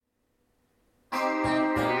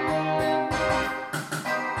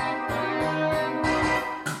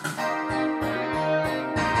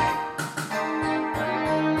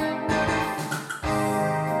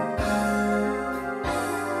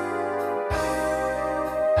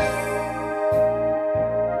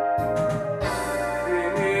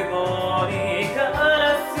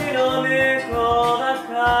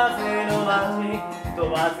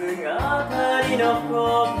ずあたりの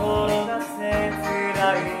心が切な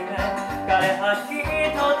いね。枯れ葉一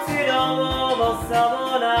つの重さ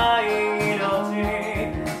もない命、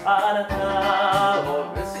あなたを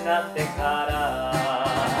失ってから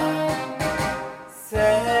背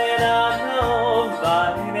中を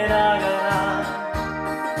丸めながら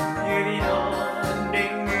指のリ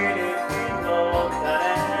ングに取った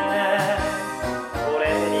ね。俺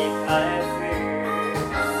に返す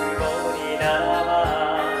つもりならば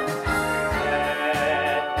捨て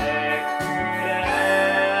てくれ。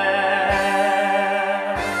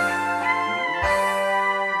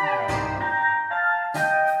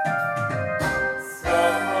そ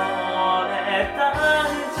れ誕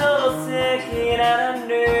生石ならル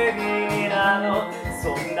ビーなの、そ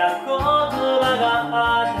んな言葉が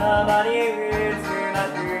頭に渦巻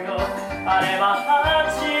くの。あれは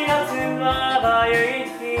8月まばゆい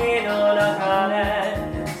日の中で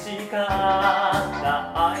誓った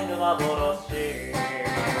愛の幻。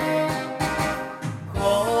孤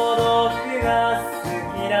独が好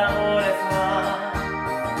きな俺さ、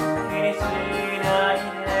気にしない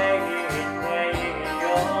で言っていいよ。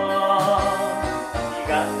日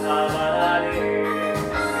が変わるう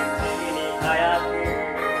ちに早く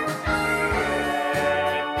消え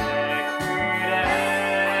てくれ。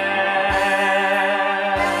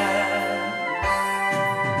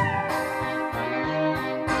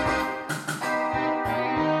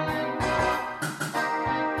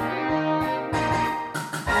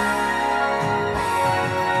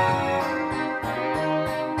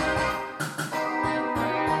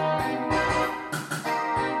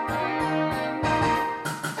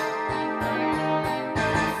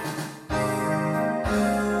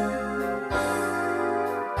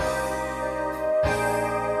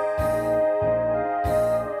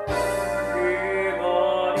曇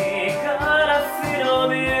りガラスの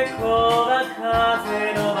向こうは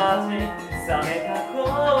風の街、冷めた紅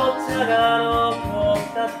茶が残っ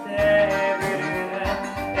たテーブルで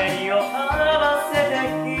襟を合わせて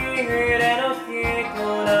日暮れの人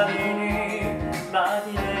波に紛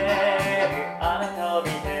れるあなたを見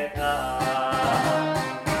てた。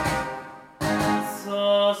そ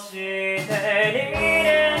して2年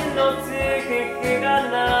の月日が流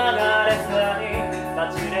れ去り、街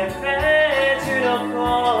でベージュのコ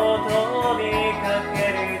ートを見かけ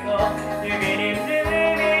ると、指にルビ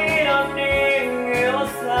ーのリングを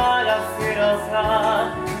探すのさ。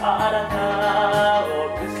あなたを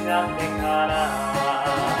失って